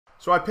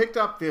So I picked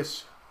up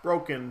this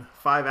broken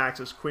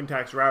 5-axis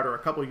Quintax router a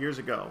couple years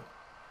ago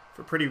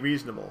for pretty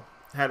reasonable.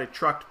 Had it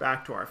trucked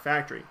back to our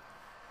factory.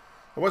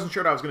 I wasn't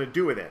sure what I was going to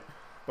do with it,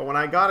 but when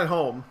I got it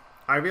home,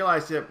 I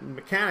realized that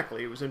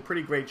mechanically it was in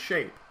pretty great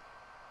shape.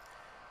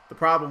 The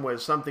problem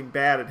was something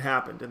bad had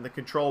happened in the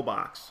control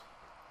box.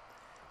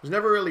 I was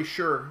never really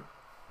sure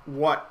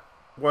what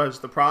was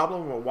the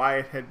problem or why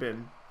it had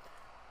been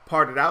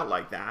parted out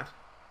like that,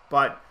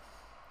 but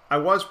I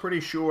was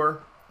pretty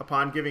sure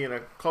upon giving it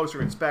a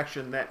closer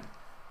inspection that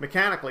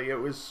mechanically it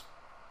was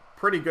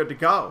pretty good to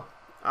go.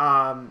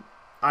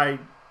 I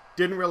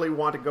didn't really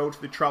want to go to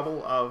the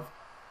trouble of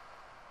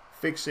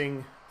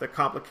fixing the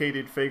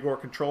complicated Fagor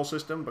control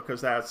system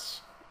because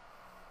that's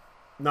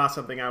not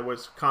something I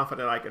was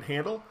confident I could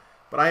handle,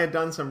 but I had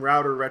done some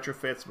router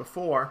retrofits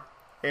before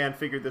and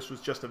figured this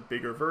was just a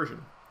bigger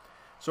version.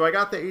 So I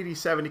got the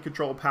 8070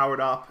 control powered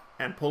up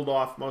and pulled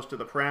off most of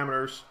the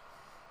parameters,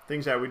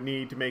 things I would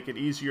need to make it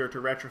easier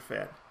to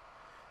retrofit,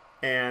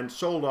 and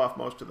sold off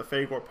most of the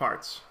Fagor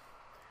parts.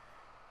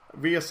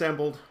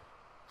 Reassembled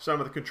some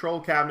of the control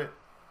cabinet,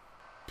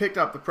 picked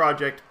up the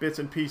project bits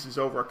and pieces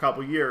over a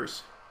couple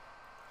years.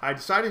 I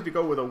decided to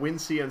go with a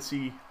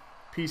WinCNC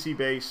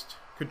PC-based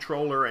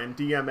controller and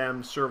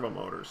DMM servo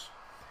motors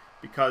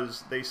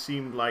because they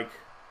seemed like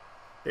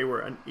they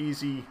were an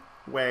easy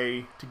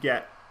way to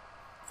get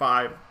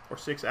 5 or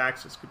 6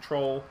 axis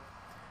control,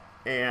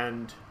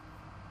 and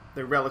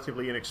they're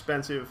relatively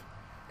inexpensive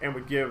and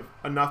would give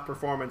enough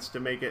performance to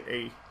make it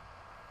a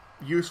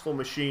useful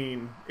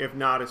machine, if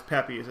not as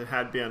peppy as it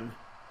had been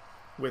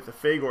with the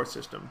Fagor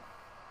system.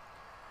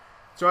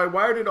 So I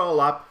wired it all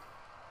up,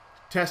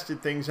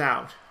 tested things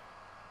out,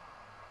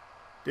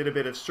 did a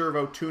bit of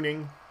servo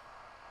tuning,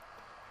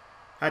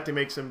 had to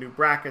make some new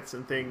brackets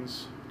and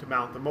things to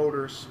mount the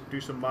motors, do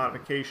some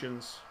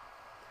modifications.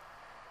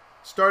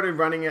 Started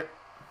running it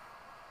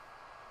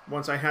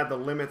once I had the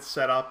limits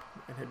set up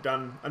and had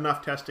done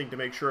enough testing to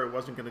make sure it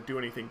wasn't going to do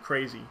anything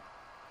crazy.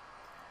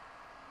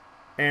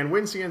 And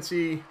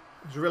WinCNC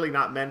is really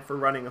not meant for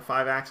running a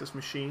 5-axis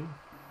machine,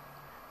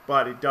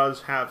 but it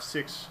does have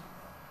 6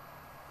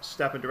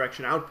 step and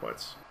direction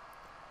outputs,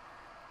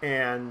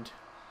 and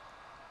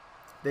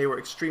they were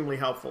extremely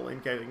helpful in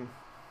getting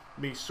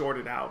me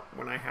sorted out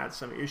when I had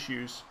some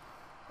issues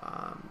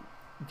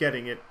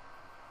getting it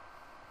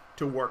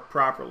to work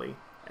properly,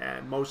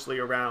 and mostly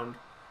around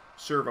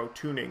servo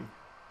tuning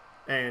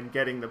and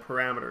getting the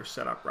parameters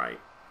set up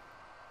right.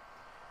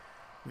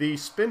 The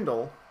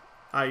spindle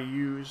I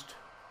used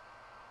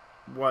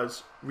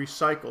was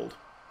recycled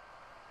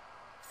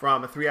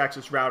from a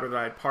 3-axis router that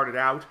I had parted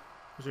out.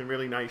 It was in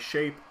really nice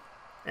shape,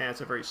 and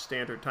it's a very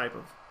standard type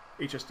of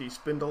HSD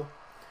spindle.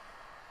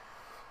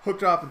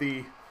 Hooked up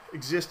the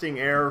existing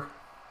air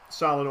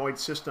solenoid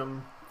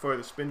system for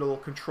the spindle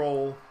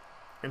control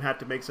and had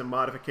to make some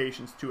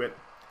modifications to it.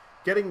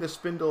 Getting the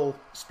spindle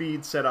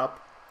speed set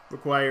up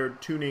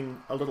required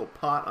tuning a little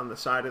pot on the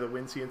side of the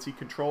WinCNC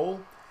control,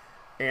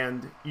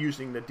 and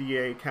using the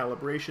DA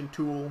calibration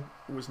tool.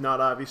 It was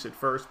not obvious at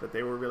first, but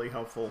they were really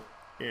helpful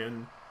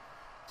in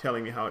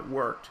telling me how it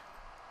worked.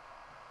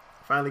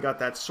 Finally got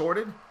that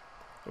sorted,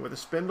 and with a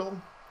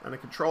spindle and a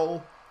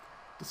control,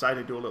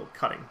 decided to do a little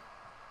cutting.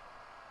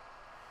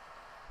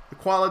 The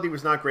quality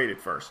was not great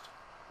at first.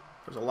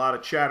 There was a lot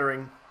of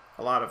chattering,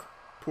 a lot of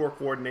poor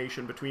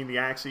coordination between the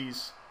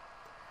axes,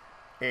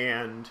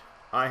 and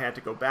I had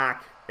to go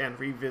back and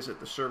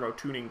revisit the servo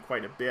tuning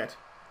quite a bit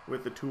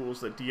with the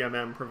tools that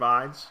DMM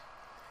provides.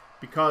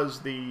 Because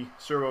the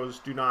servos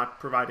do not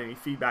provide any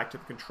feedback to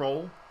the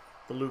control,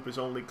 the loop is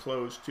only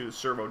closed to the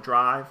servo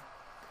drive.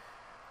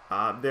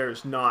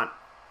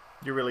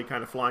 You're really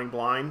kind of flying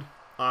blind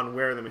on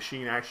where the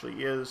machine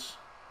actually is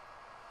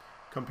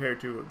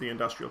compared to the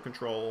industrial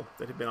control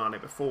that had been on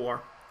it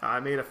before. I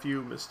made a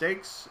few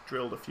mistakes,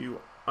 drilled a few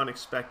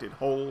unexpected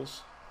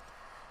holes,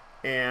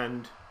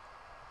 and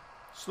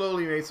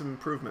slowly made some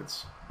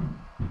improvements.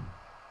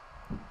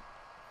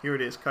 Here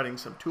it is cutting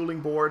some tooling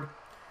board.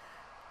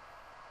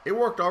 It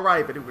worked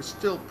alright, but it was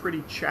still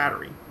pretty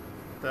chattery.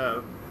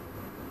 The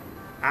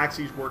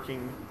axes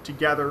working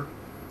together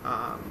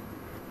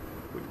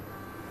would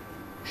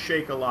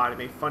shake a lot. It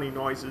made funny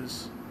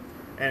noises,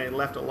 and it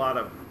left a lot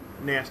of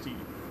nasty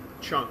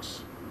chunks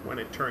when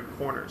it turned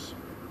corners.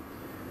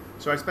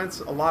 So I spent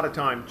a lot of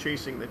time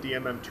chasing the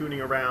DMM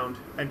tuning around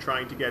and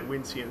trying to get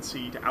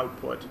WinCNC to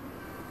output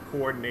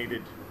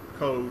coordinated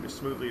code as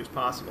smoothly as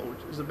possible, which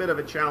is a bit of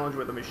a challenge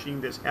with a machine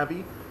this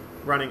heavy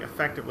running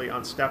effectively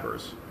on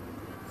steppers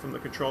from the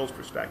controls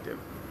perspective.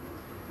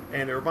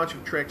 And there were a bunch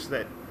of tricks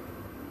that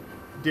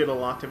did a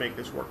lot to make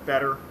this work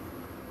better.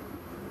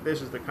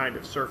 This is the kind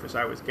of surface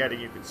I was getting.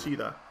 You can see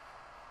the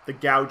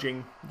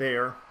gouging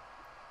there.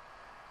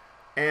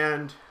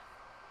 And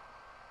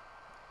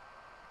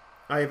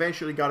I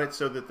eventually got it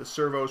so that the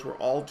servos were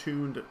all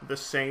tuned the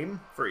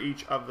same for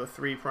each of the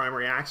 3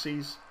 primary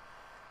axes,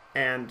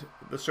 and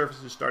the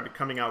surfaces started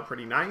coming out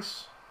pretty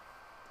nice.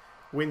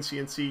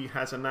 WinCNC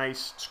has a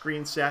nice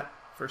screen set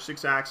for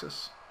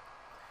 6-axis,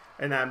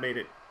 and that made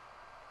it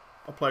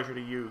a pleasure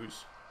to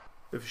use.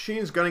 The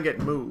machine's going to get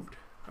moved.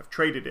 I've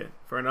traded it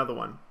for another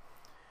one.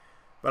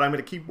 But I'm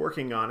going to keep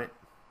working on it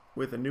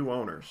with the new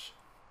owners.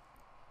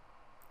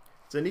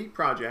 It's a neat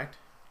project.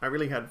 I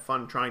really had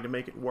fun trying to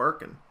make it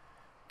work and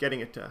getting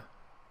it to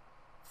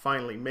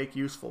finally make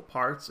useful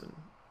parts and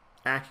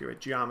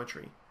accurate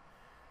geometry.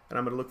 And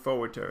I'm going to look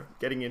forward to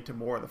getting into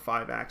more of the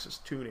 5-axis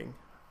tuning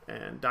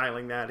and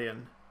dialing that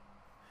in.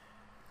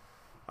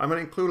 I'm going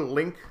to include a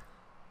link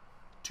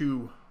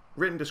to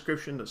written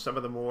description to some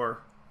of the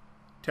more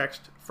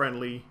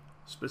text-friendly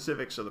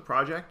specifics of the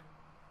project,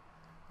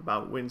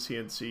 about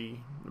WinCNC,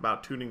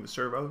 about tuning the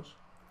servos.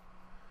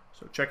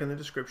 So check in the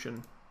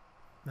description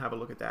and have a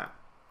look at that.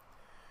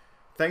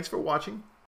 Thanks for watching.